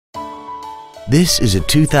This is a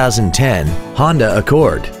 2010 Honda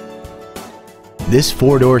Accord. This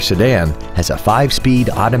four-door sedan has a 5-speed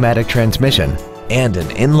automatic transmission and an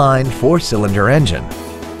inline 4-cylinder engine.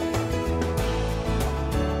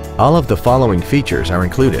 All of the following features are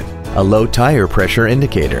included: a low tire pressure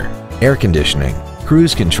indicator, air conditioning,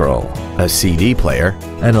 cruise control, a CD player,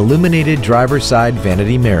 an illuminated driver's side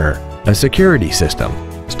vanity mirror, a security system,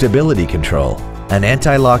 stability control, an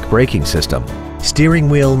anti-lock braking system, steering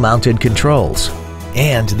wheel mounted controls,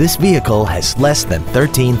 and this vehicle has less than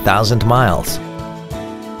 13,000 miles.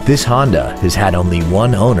 This Honda has had only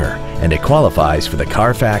one owner and it qualifies for the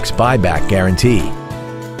Carfax buyback guarantee.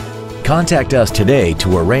 Contact us today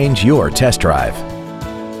to arrange your test drive.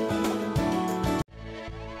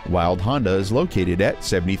 Wilde Honda is located at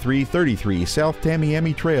 7333 South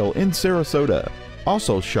Tamiami Trail in Sarasota.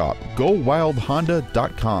 Also shop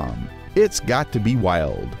GoWildeHonda.com. It's got to be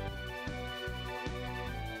wild.